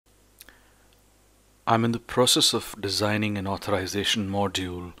I'm in the process of designing an authorization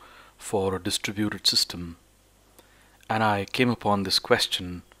module for a distributed system, and I came upon this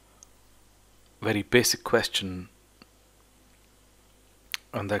question, very basic question,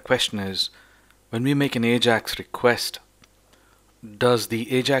 and that question is, when we make an AJAX request, does the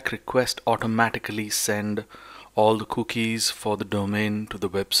AJAX request automatically send all the cookies for the domain to the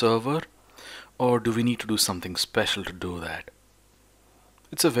web server, or do we need to do something special to do that?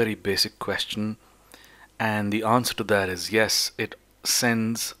 It's a very basic question, and the answer to that is yes, it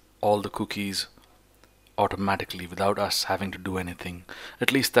sends all the cookies automatically without us having to do anything.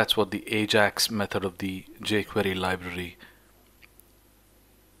 At least that's what the AJAX method of the jQuery library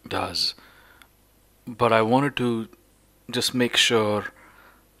does. But I wanted to just make sure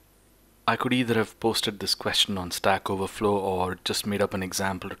I could either have posted this question on Stack Overflow or just made up an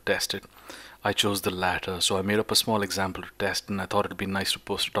example to test it. I chose the latter, so I made up a small example to test, and I thought it'd be nice to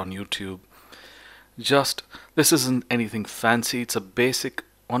post it on YouTube. This isn't anything fancy. It's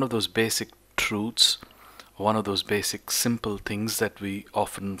one of those basic truths, one of those basic simple things that we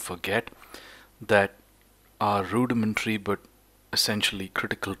often forget that are rudimentary but essentially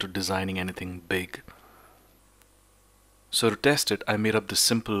critical to designing anything big. So to test it, I made up this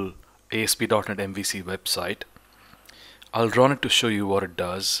simple ASP.NET MVC website. I'll run it to show you what it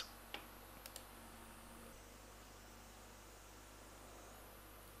does.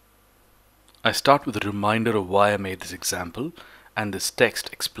 I start with a reminder of why I made this example, and this text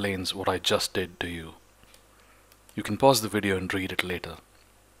explains what I just did to you. You can pause the video and read it later.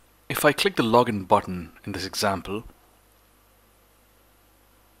 If I click the login button in this example,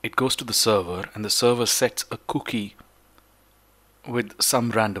 it goes to the server, and the server sets a cookie with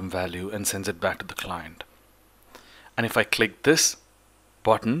some random value and sends it back to the client. And if I click this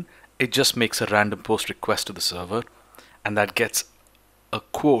button, it just makes a random post request to the server, and that gets a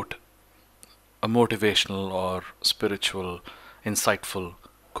quote, a motivational or spiritual, insightful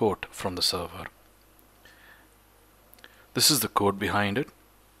quote from the server. This is the code behind it.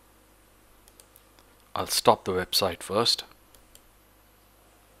 I'll stop the website first.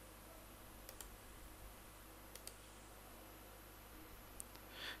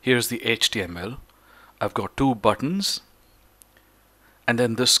 Here's the HTML. I've got two buttons, and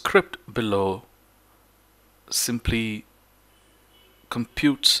then the script below simply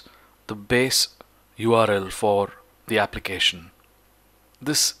computes the base URL for the application.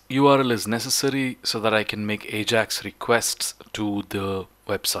 This URL is necessary so that I can make AJAX requests to the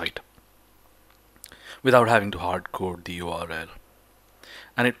website without having to hard-code the URL.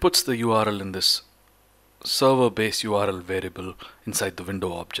 And it puts the URL in this server-based URL variable inside the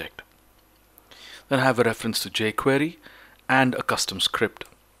window object. Then I have a reference to jQuery and a custom script.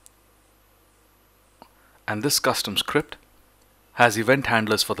 And this custom script has event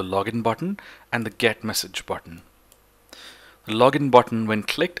handlers for the login button and the get message button. The login button, when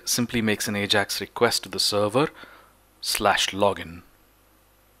clicked, simply makes an AJAX request to the server /login.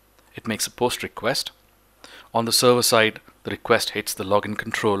 It makes a post request. On the server side, the request hits the login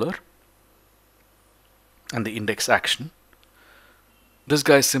controller and the index action. This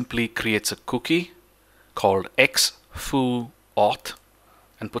guy simply creates a cookie called xfoo_auth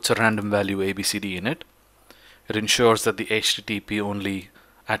and puts a random value ABCD in it. It ensures that the HTTP only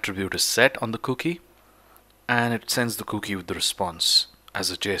attribute is set on the cookie, and it sends the cookie with the response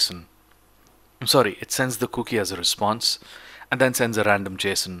as a JSON. It sends the cookie as a response and then sends a random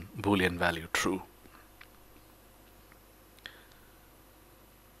JSON Boolean value true.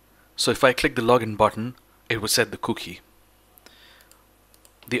 So if I click the login button, it would set the cookie.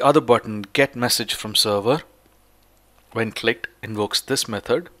 The other button, get message from server, when clicked, invokes this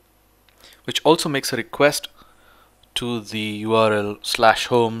method, which also makes a request to the URL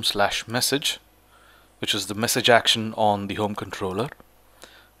 /home/message, which is the message action on the home controller.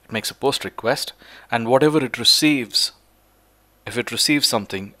 It makes a post request, and whatever it receives, if it receives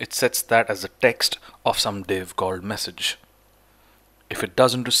something, it sets that as a text of some div called message. If it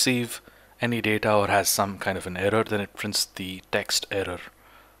doesn't receive any data or has some kind of an error, then it prints the text error,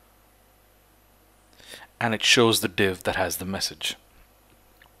 and it shows the div that has the message.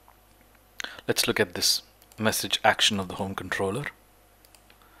 Let's look at this message action of the home controller.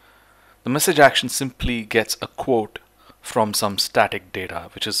 The message action simply gets a quote from some static data,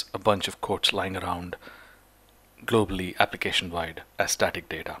 which is a bunch of quotes lying around globally, application-wide, as static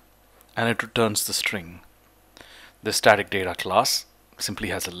data, and it returns the string. The static data class simply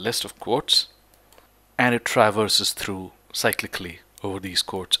has a list of quotes, and it traverses through cyclically over these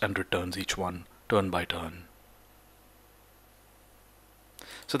quotes and returns each one turn by turn.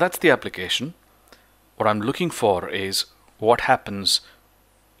 So that's the application. What I'm looking for is what happens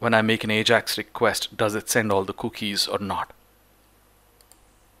when I make an AJAX request, does it send all the cookies or not?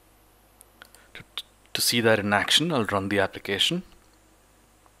 To see that in action, I'll run the application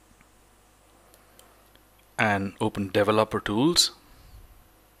and open Developer Tools.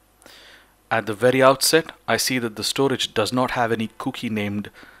 At the very outset, I see that the storage does not have any cookie named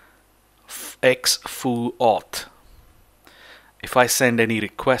xfoo-auth. If I send any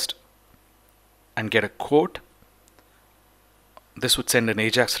request and get a quote, this would send an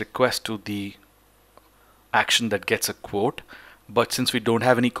AJAX request to the action that gets a quote, but since we don't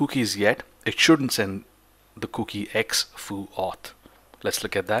have any cookies yet, it shouldn't send the cookie xfoo-auth. Let's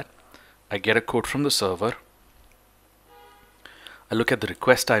look at that. I get a quote from the server. I look at the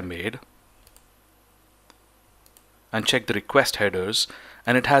request I made and check the request headers,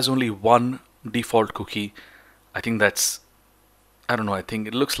 and it has only one default cookie. I think that's, I don't know, I think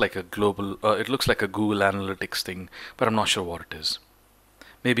it looks like a global, it looks like a Google Analytics thing, but I'm not sure what it is.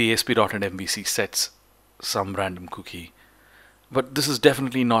 Maybe ASP.NET MVC sets some random cookie, but this is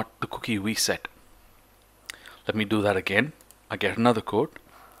definitely not the cookie we set. Let me do that again. I get another quote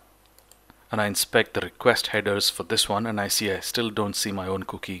and I inspect the request headers for this one, and I still don't see my own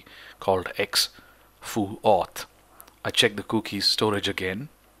cookie called xfoo-auth. I check the cookie storage again.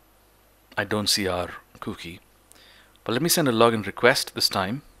 I don't see our cookie. But let me send a login request this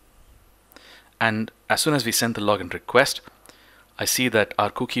time. And as soon as we send the login request, I see that our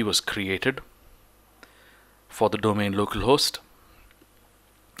cookie was created for the domain localhost,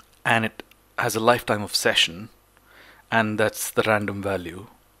 and it has a lifetime of session, and that's the random value,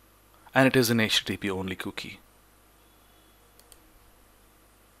 and it is an HTTP only cookie.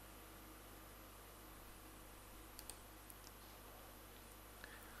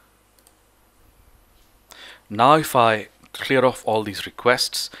 Now if I clear off all these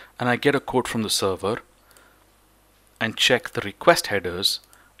requests and I get a quote from the server and check the request headers,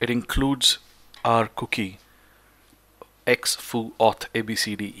 it includes our cookie xfoo-auth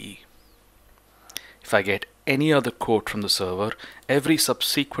abcde. If I get any other quote from the server, every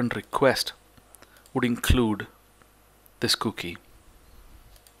subsequent request would include this cookie.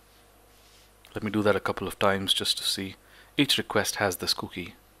 Let me do that a couple of times just to see. Each request has this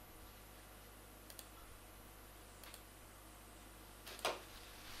cookie.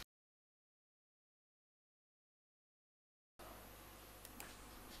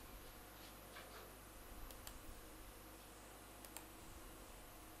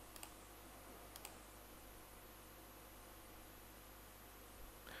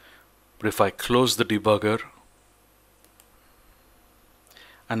 But if I close the debugger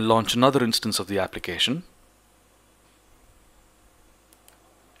and launch another instance of the application,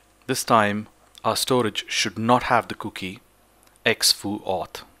 this time our storage should not have the cookie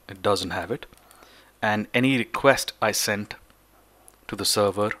xfoo-auth. It doesn't have it, and any request I sent to the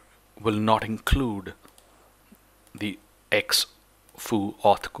server will not include the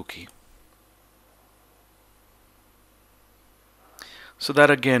xfoo-auth cookie. So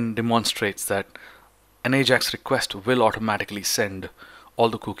that again demonstrates that an AJAX request will automatically send all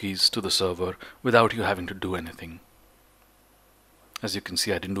the cookies to the server without you having to do anything. As you can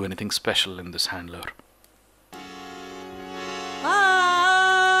see, I didn't do anything special in this handler.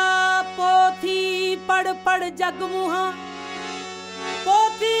 पोथी पढ़ पढ़ जगमुहा,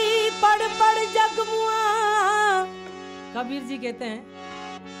 पोथी पढ़ पढ़ जगमुहा। कबीर जी कहते हैं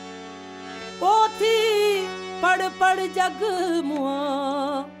पोथी पढ़ पढ़ जगमुहा,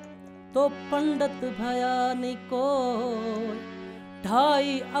 तो पंडित भया निको,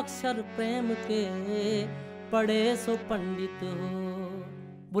 ढाई अक्षर प्रेम के पढ़े सो पंडित हो।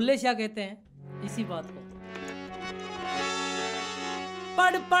 बुल्ले शाह कहते हैं इसी बात को।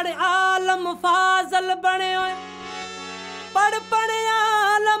 पढ़ पढ़ आलम फाजल बने हो, पढ़ पढ़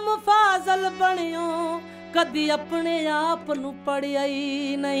आलम फाजल बने हो, कदी अपने आप नू पढ़िया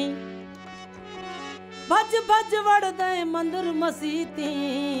ही नहीं। भज भज वड़ दे मंदिर मसीती,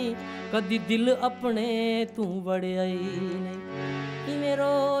 कदी दिल अपने तू वड़िया ही नहीं। इमें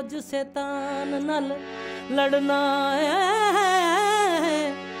रोज शैतान नल लड़ना है,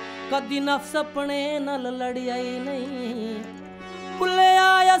 कदी नफ्स अपने नल लड़िया ही नहीं। पुलिया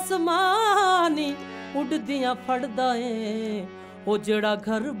आसमानी उड़दियां फड़दा है, ओ जेड़ा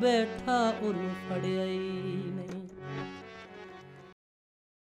घर बैठा उन फड़िया ही नहीं।